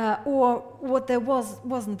 or what there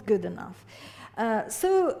wasn't good enough.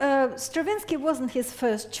 Stravinsky wasn't his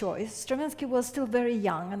first choice. Stravinsky was still very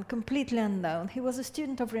young and completely unknown. He was a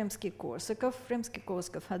student of Rimsky-Korsakov.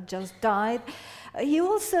 Rimsky-Korsakov had just died. He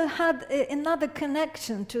also had another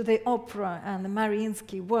connection to the opera and the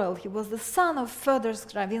Mariinsky world. He was the son of Fyodor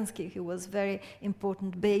Stravinsky, who was a very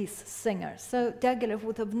important bass singer. So Diaghilev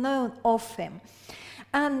would have known of him.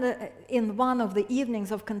 And in one of the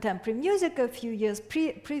evenings of contemporary music a few years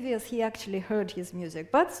previous, he actually heard his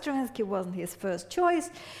music. But Stravinsky wasn't his first choice.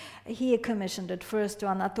 He commissioned it first to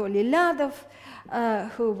Anatoly Lyadov,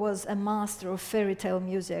 who was a master of fairy tale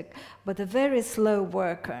music, but a very slow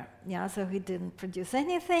worker. Yeah, so he didn't produce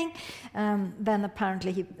anything. Then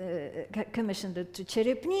apparently he commissioned it to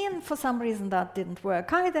Cherepnin. For some reason that didn't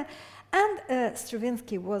work either. And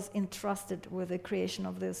Stravinsky was entrusted with the creation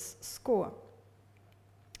of this score.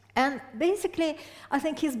 And basically, I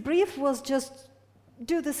think his brief was just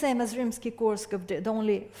do the same as Rimsky-Korsakov did,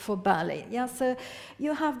 only for ballet. Yeah, so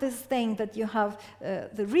you have this thing that you have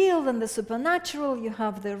the real and the supernatural, you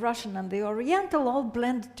have the Russian and the Oriental, all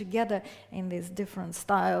blended together in these different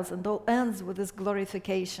styles, and all ends with this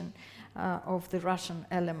glorification of the Russian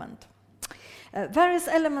element. Various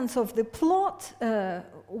elements of the plot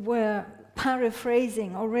were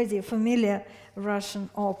paraphrasing already familiar Russian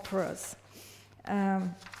operas.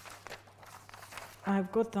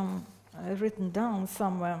 I've got them written down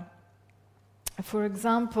somewhere. For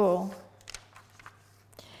example,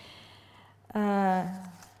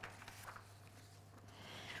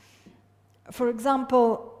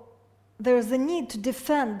 there's a need to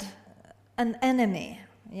defend an enemy,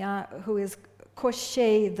 who is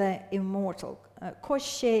Koshchei the Immortal.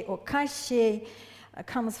 Koshchei or Kashchei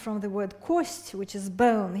comes from the word kost, which is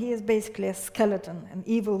bone. He is basically a skeleton, an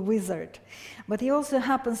evil wizard. But he also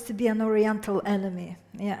happens to be an Oriental enemy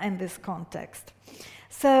in this context.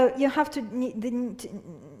 So you have to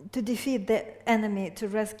defeat the enemy to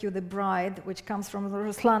rescue the bride, which comes from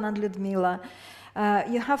Ruslan and Lyudmila.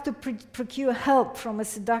 You have to procure help from a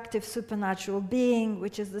seductive supernatural being,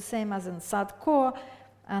 which is the same as in Sadko,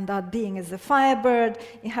 and that being is the Firebird.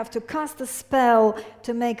 You have to cast a spell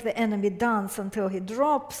to make the enemy dance until he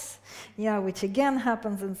drops, which again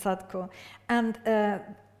happens in Sadko, and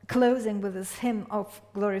closing with this hymn of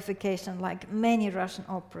glorification, like many Russian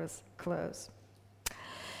operas close.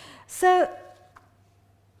 So,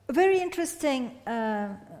 very interesting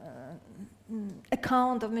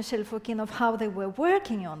account of Michel Fokine of how they were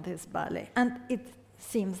working on this ballet, and it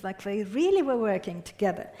seems like they really were working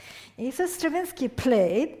together. So Stravinsky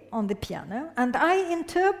played on the piano, and I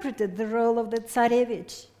interpreted the role of the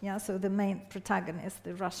Tsarevich, so the main protagonist,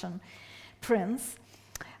 the Russian prince,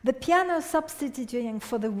 the piano substituting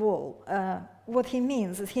for the wall. What he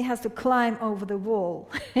means is he has to climb over the wall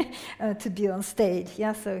to be on stage.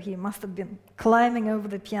 Yeah, so he must have been climbing over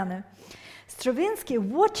the piano. Stravinsky,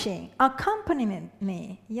 watching, accompanying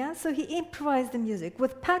me, yeah, so he improvised the music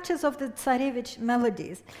with patches of the Tsarevich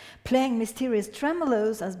melodies, playing mysterious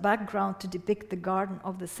tremolos as background to depict the garden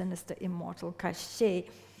of the sinister immortal Kashchei.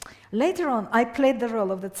 Later on, I played the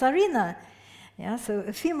role of the Tsarina, yeah, so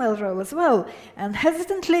a female role as well, and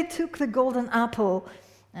hesitantly took the golden apple.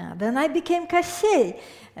 Then I became Kashchei,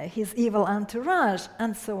 his evil entourage,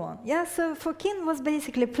 and so on. Yeah, so Fokine was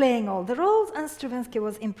basically playing all the roles, and Stravinsky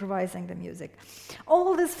was improvising the music.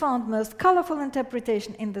 All this found most colorful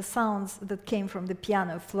interpretation in the sounds that came from the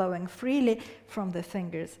piano, flowing freely from the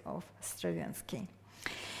fingers of Stravinsky.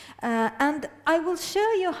 And I will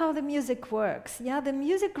show you how the music works. Yeah, the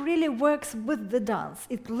music really works with the dance.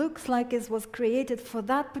 It looks like it was created for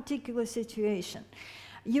that particular situation.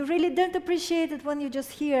 You really don't appreciate it when you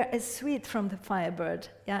just hear a suite from the Firebird,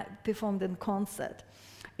 yeah, performed in concert.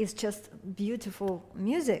 It's just beautiful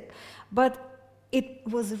music. But it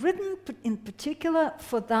was written in particular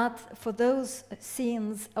for those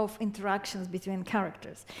scenes of interactions between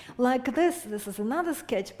characters. Like this is another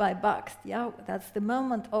sketch by Bakst, yeah, that's the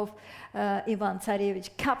moment of Ivan Tsarevich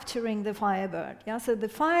capturing the Firebird. Yeah, so the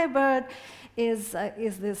Firebird is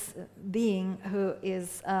this being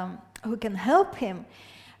who can help him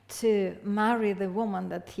to marry the woman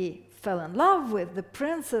that he fell in love with, the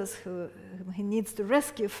princess whom he needs to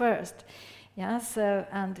rescue first. Yeah, so,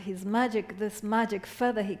 and this magic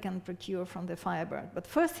feather he can procure from the Firebird. But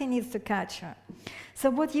first he needs to catch her. So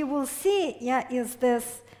what you will see, yeah, is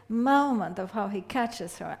this moment of how he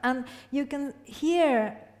catches her. And you can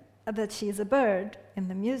hear that she is a bird in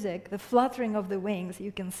the music, the fluttering of the wings.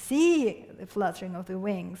 You can see the fluttering of the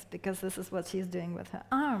wings because this is what she's doing with her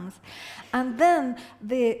arms. And then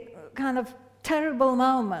the kind of terrible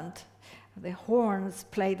moment, the horns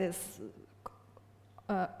play this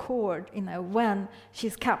chord, when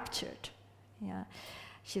she's captured. Yeah,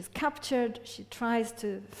 she's captured, she tries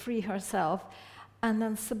to free herself and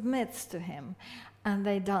then submits to him. And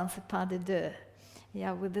they dance a pas de deux.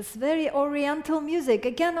 Yeah, with this very Oriental music.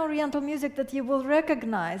 Again, Oriental music that you will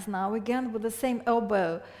recognize now, again with the same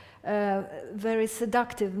oboe, very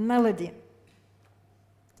seductive melody.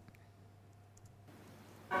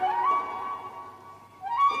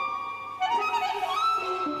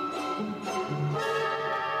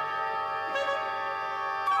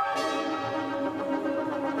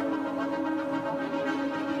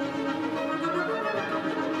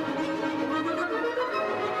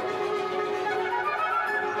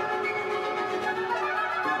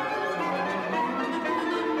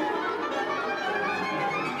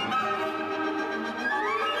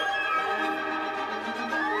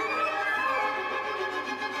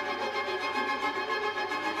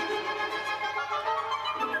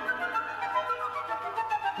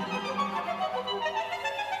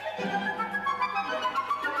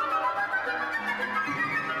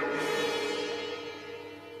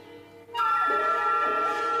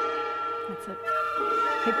 That's it.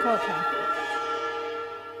 He caught her.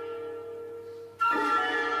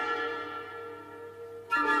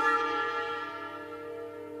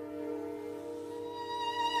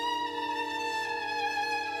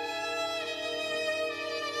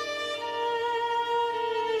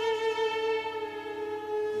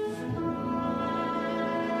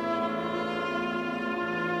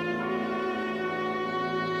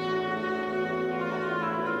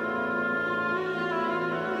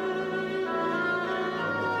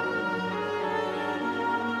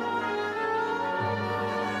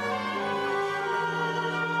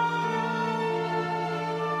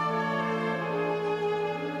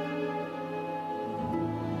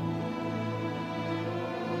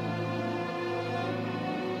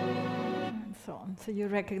 So you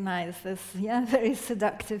recognize this, yeah, very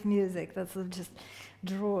seductive music that sort of just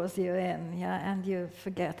draws you in, yeah, and you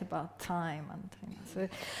forget about time, and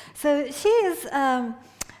so she is an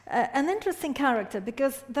interesting character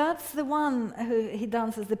because that's the one who he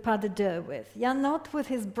dances the pas de deux with, yeah, not with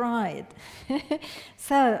his bride.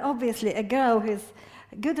 So obviously, a girl who's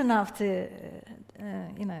good enough to,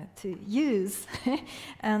 to use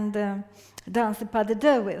and dance the pas de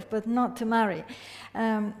deux with, but not to marry.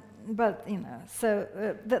 But, so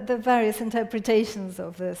the various interpretations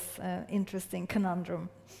of this interesting conundrum.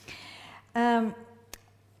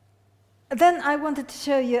 Then I wanted to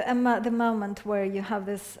show you the moment where you have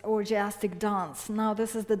this orgiastic dance. Now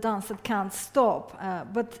this is the dance that can't stop,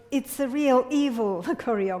 but it's a real evil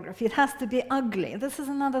choreography. It has to be ugly. This is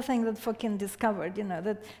another thing that Fokine discovered, you know,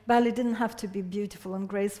 that ballet didn't have to be beautiful and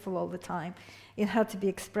graceful all the time. It had to be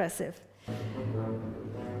expressive.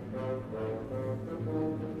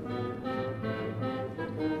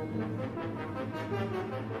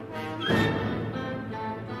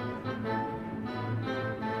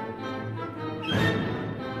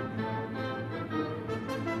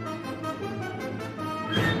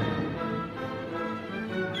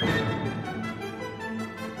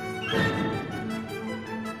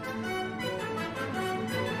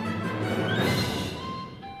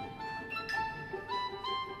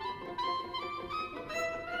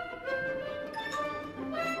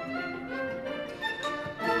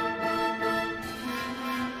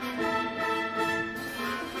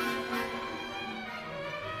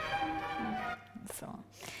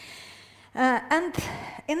 And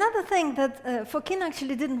another thing that Fokine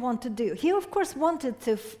actually didn't want to do, he of course wanted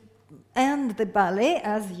to end the ballet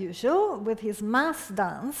as usual with his mass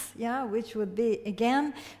dance, yeah, which would be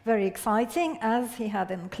again very exciting as he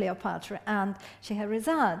had in Cleopatra and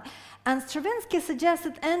Scheherazade. And Stravinsky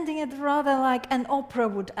suggested ending it rather like an opera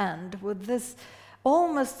would end, with this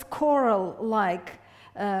almost choral-like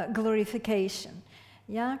glorification,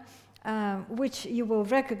 yeah. Which you will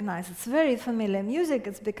recognize. It's very familiar music,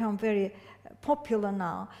 it's become very popular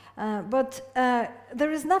now. But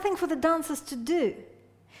there is nothing for the dancers to do.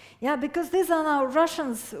 Yeah, because these are now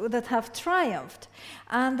Russians that have triumphed.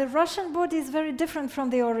 And the Russian body is very different from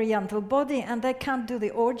the Oriental body, and they can't do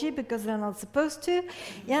the orgy because they're not supposed to.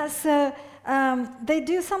 Yeah, so they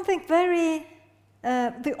do something very,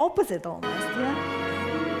 the opposite almost, yeah?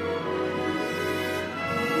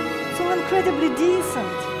 So incredibly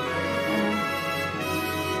decent.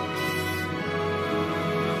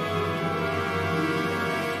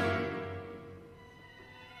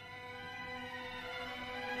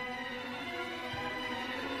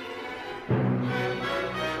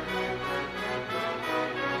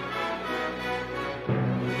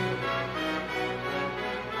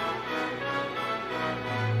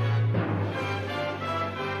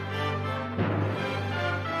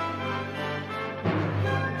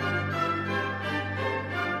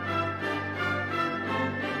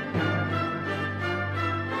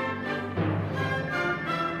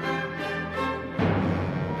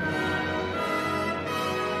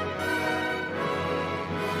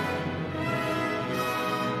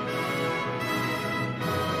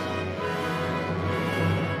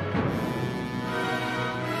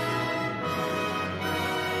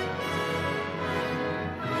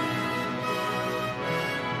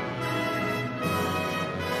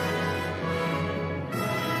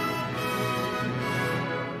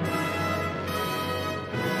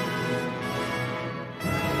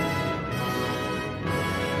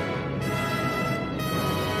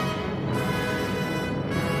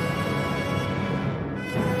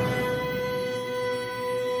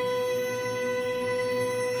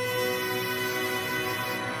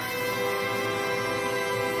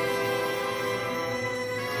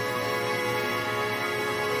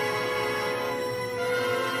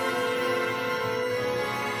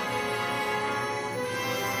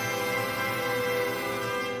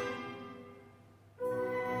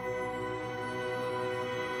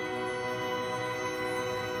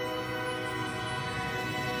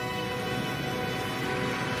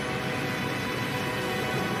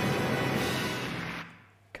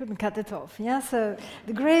 Couldn't cut it off, yeah? So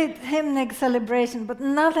the great hymnic celebration, but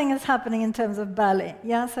nothing is happening in terms of ballet,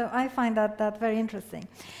 yeah? So I find that very interesting.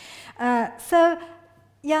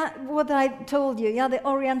 Yeah, what I told you, yeah, the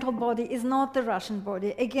Oriental body is not the Russian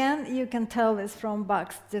body. Again, you can tell this from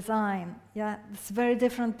Bach's design, yeah? It's a very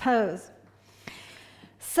different pose.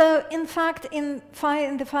 So, in fact, in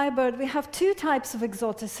the Firebird, we have two types of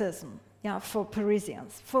exoticism. Yeah, for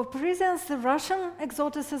Parisians. For Parisians, the Russian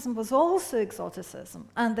exoticism was also exoticism.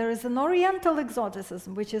 And there is an Oriental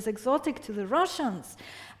exoticism, which is exotic to the Russians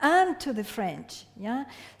and to the French. Yeah?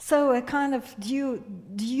 So a kind of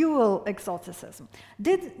dual exoticism.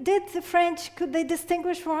 Did the French, could they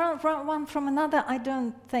distinguish one from another? I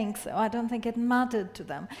don't think so. I don't think it mattered to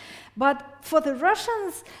them. But for the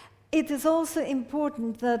Russians, it is also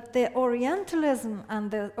important that the Orientalism and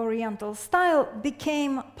the Oriental style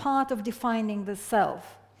became part of defining the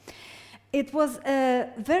self. It was a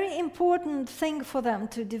very important thing for them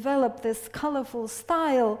to develop this colorful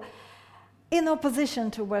style in opposition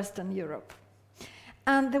to Western Europe.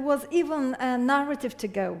 And there was even a narrative to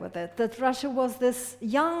go with it, that Russia was this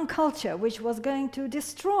young culture which was going to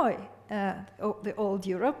destroy the old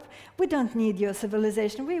Europe. We don't need your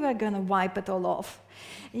civilization, we were going to wipe it all off.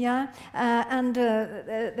 Yeah, and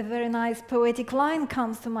the very nice poetic line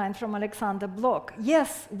comes to mind from Alexander Blok.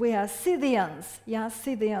 Yes, we are Scythians. Yeah,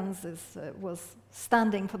 Scythians was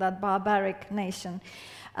standing for that barbaric nation.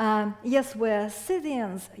 Yes, we're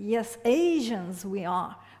Scythians. Yes, Asians we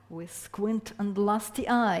are, with squint and lusty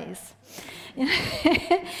eyes.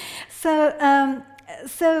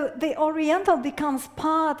 So the Oriental becomes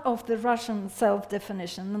part of the Russian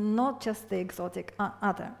self-definition, not just the exotic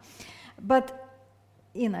other. But,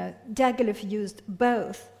 you know, Diaghilev used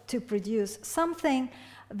both to produce something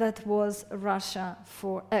that was Russia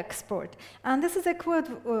for export. And this is a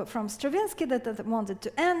quote from Stravinsky that I wanted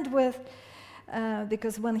to end with,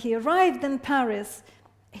 because when he arrived in Paris,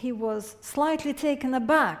 he was slightly taken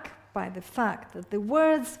aback by the fact that the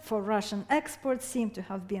words for Russian export seem to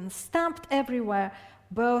have been stamped everywhere,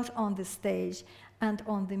 both on the stage and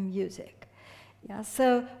on the music. Yeah,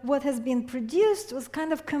 so what has been produced was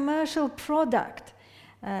kind of commercial product,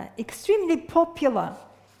 extremely popular,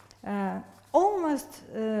 almost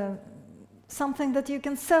something that you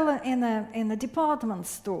can sell in a department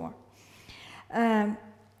store. And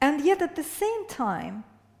yet at the same time,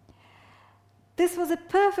 this was a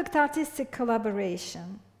perfect artistic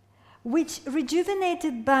collaboration which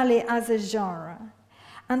rejuvenated ballet as a genre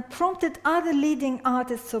and prompted other leading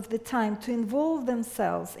artists of the time to involve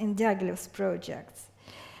themselves in Diaghilev's projects,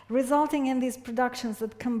 resulting in these productions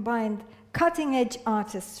that combined cutting-edge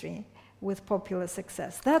artistry with popular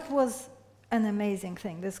success. That was an amazing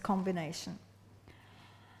thing, this combination.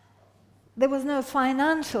 There was no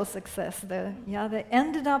financial success there. Yeah, they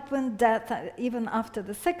ended up in debt. Even after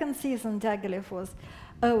the second season, Diaghilev was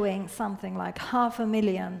owing something like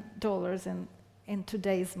 $500,000 in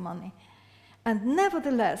today's money. And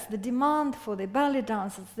nevertheless, the demand for the ballet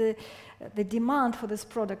dancers, the demand for this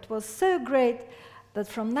product was so great that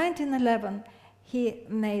from 1911 he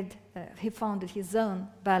founded his own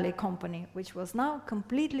ballet company, which was now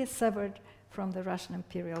completely severed from the Russian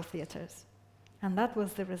imperial theaters. And that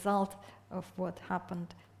was the result of what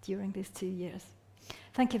happened during these 2 years.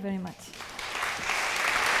 Thank you very much.